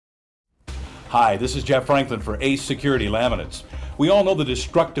Hi, this is Jeff Franklin for Ace Security Laminates. We all know the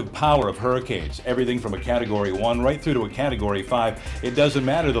destructive power of hurricanes, everything from a Category 1 right through to a Category 5. It doesn't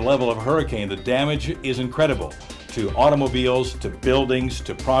matter the level of hurricane, the damage is incredible. To automobiles, to buildings,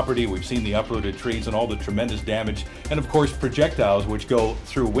 to property. We've seen the uprooted trees and all the tremendous damage, and of course projectiles which go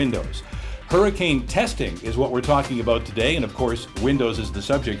through windows. Hurricane testing is what we're talking about today, and of course windows is the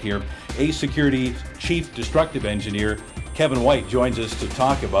subject here. Ace Security Chief Destructive Engineer Kevin White joins us to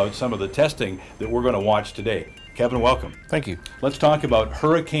talk about some of the testing that we're going to watch today. Kevin, welcome. Thank you. Let's talk about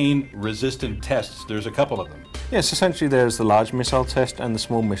hurricane-resistant tests. There's a couple of them. Yes, essentially there's the large missile test and the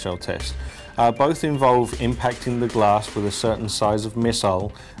small missile test. Both involve impacting the glass with a certain size of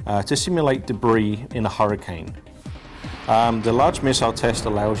missile to simulate debris in a hurricane. The large missile test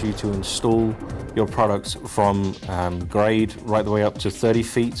allows you to install your products from grade right the way up to 30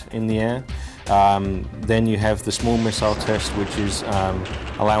 feet in the air. Then you have the small missile test, which is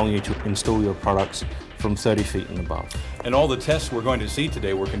allowing you to install your products from 30 feet and above. And all the tests we're going to see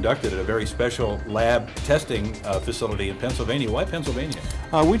today were conducted at a very special lab testing facility in Pennsylvania. Why Pennsylvania?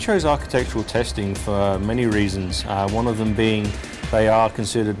 We chose architectural testing for many reasons. One of them being they are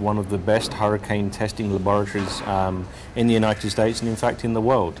considered one of the best hurricane testing laboratories in the United States and in fact in the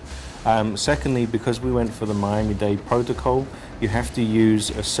world. Secondly, because we went for the Miami-Dade protocol, you have to use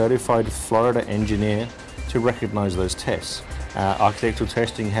a certified Florida engineer to recognize those tests. Architectural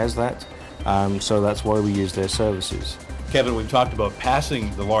testing has that, so that's why we use their services. Kevin, we've talked about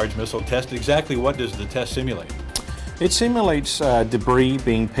passing the large missile test. Exactly what does the test simulate? It simulates debris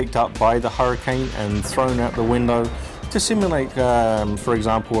being picked up by the hurricane and thrown out the window to simulate, for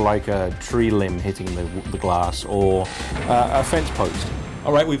example, like a tree limb hitting the glass or a fence post.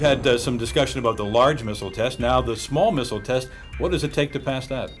 All right, we've had some discussion about the large missile test. Now the small missile test, what does it take to pass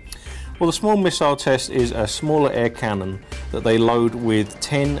that? Well, the small missile test is a smaller air cannon that they load with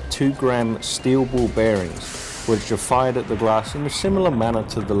 10 2-gram steel ball bearings, which are fired at the glass in a similar manner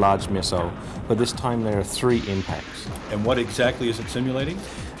to the large missile, but this time there are 3 impacts. And what exactly is it simulating?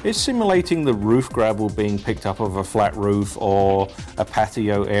 It's simulating the roof gravel being picked up of a flat roof or a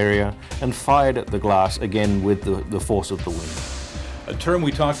patio area and fired at the glass, again with the force of the wind. A term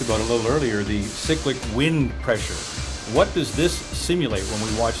we talked about a little earlier, the cyclic wind pressure. What does this simulate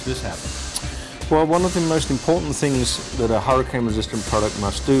when we watch this happen? Well, one of the most important things that a hurricane-resistant product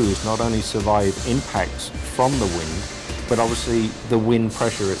must do is not only survive impacts from the wind, but obviously the wind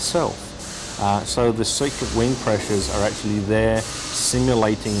pressure itself. So the cyclic wind pressures are actually there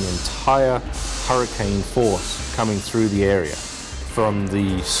simulating the entire hurricane force coming through the area, from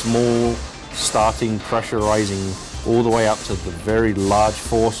the small starting pressurizing all the way up to the very large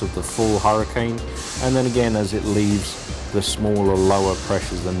force of the full hurricane, and then again as it leaves the smaller, lower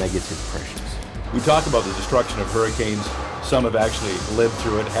pressures, the negative pressures. We talk about the destruction of hurricanes. Some have actually lived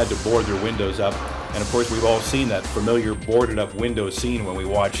through it, had to board their windows up, and of course we've all seen that familiar boarded up window scene when we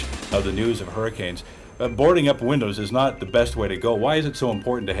watch the news of hurricanes. Boarding up windows is not the best way to go. Why is it so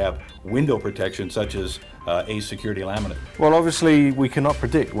important to have window protection such as Ace Security Laminate? Well, obviously we cannot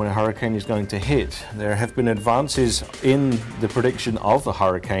predict when a hurricane is going to hit. There have been advances in the prediction of the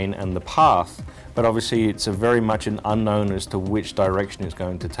hurricane and the path, but obviously it's very much an unknown as to which direction it's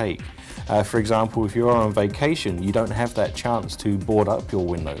going to take. For example, if you're on vacation, you don't have that chance to board up your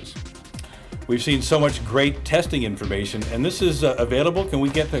windows. We've seen so much great testing information, and this is available. Can we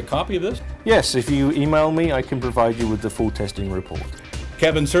get a copy of this? Yes, if you email me, I can provide you with the full testing report.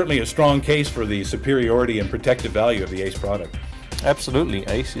 Kevin, certainly a strong case for the superiority and protective value of the Ace product. Absolutely,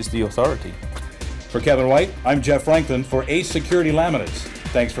 Ace is the authority. For Kevin White, I'm Jeff Franklin for Ace Security Laminates.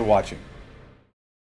 Thanks for watching.